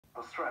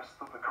The stress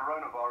that the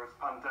coronavirus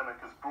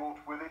pandemic has brought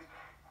with it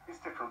is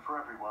different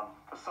for everyone.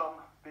 For some,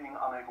 being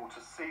unable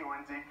to see or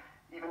indeed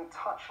even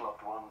touch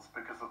loved ones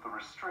because of the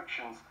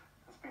restrictions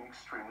has been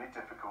extremely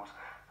difficult.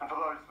 And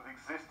for those with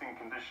existing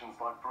conditions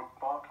like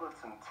Birkett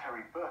and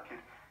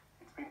Birkett,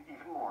 it's been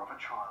even more of a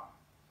trial.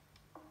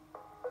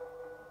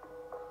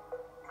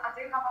 I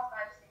do have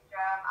Asperger's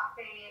syndrome. I've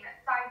been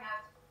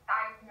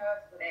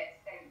diagnosed with it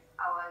since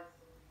I was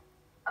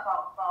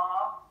about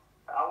 4.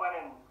 I went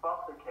in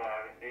foster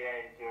care at the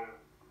age of,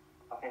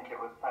 I think it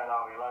was 10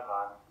 or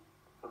 11,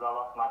 because I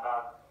lost my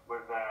dad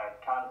with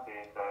cancer,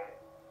 you see.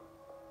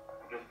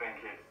 I just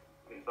think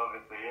it's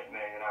obviously hit me,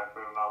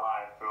 through my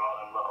life, through all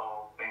them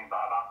little things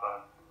that have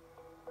happened.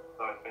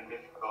 So it's been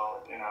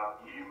difficult,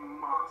 You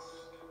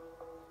must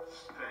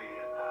stay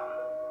at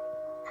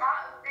home.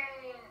 Part of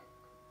being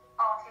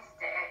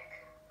autistic,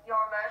 your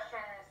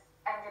emotions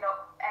end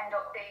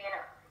up being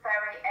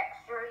very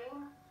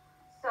extreme.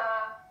 So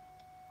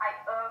I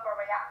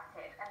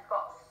overreacted and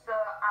got so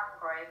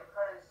angry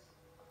because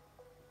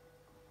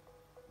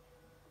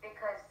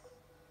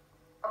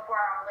of where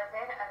I'm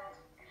living and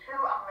who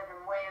I'm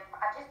living with.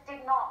 I just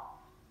didn't want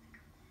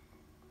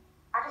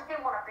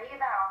to be there.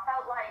 I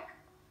felt like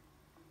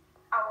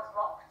I was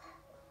locked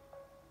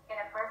in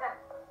a prison.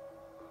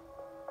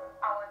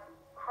 I would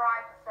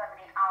cry for so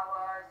many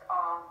hours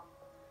or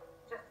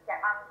just get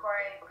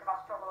angry because I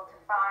struggled to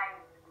find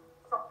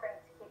something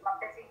to keep me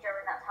busy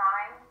during that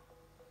time.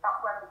 That's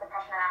when the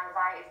depression and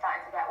anxiety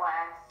started to get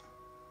worse.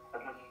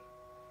 I just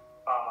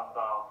found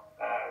myself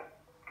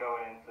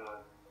going into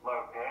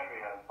low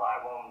periods.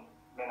 Like 1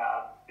 minute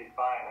I'd be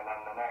fine and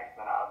then the next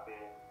minute I'd be,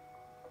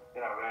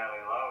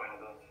 really low. And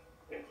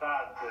it's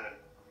hard to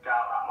get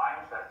out that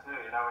mindset too,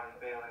 when you're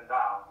feeling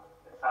down.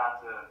 It's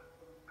hard to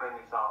bring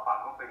yourself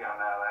back up again,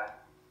 really.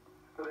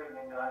 Good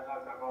evening, guys. I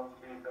hope everyone's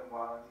keeping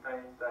well and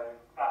staying safe.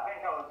 I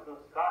think I was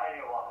just sat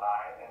here one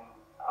night and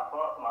I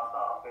thought to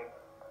myself, if,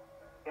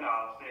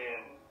 I'm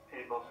seeing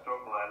people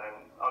struggling and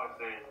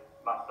obviously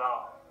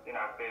myself,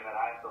 feeling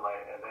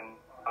isolated, and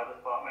I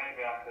just thought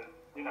maybe I could,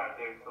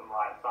 do some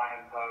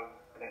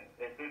signposts, and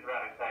it did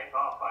really take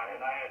off.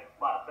 And I had,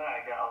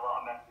 I get a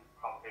lot of messages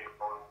from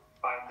people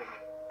thanking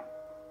me.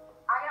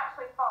 I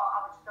actually thought I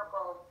would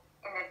struggle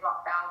in this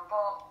lockdown,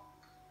 but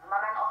my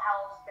mental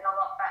health's been a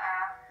lot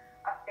better.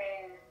 I've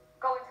been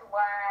going to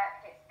work,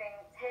 it's been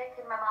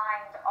taking my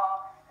mind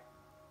off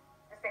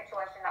the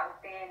situation that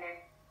we've been in.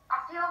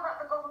 I feel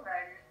that the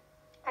government,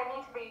 they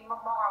need to be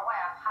more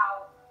aware of how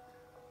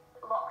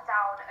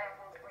lockdown and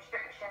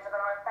restrictions are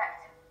going to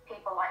affect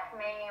people like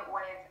me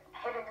with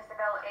hidden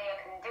disability, a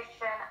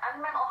condition,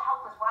 and mental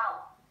health as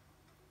well.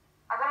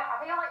 I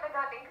feel like they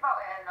don't think about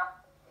it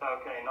enough. It's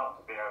okay not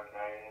to be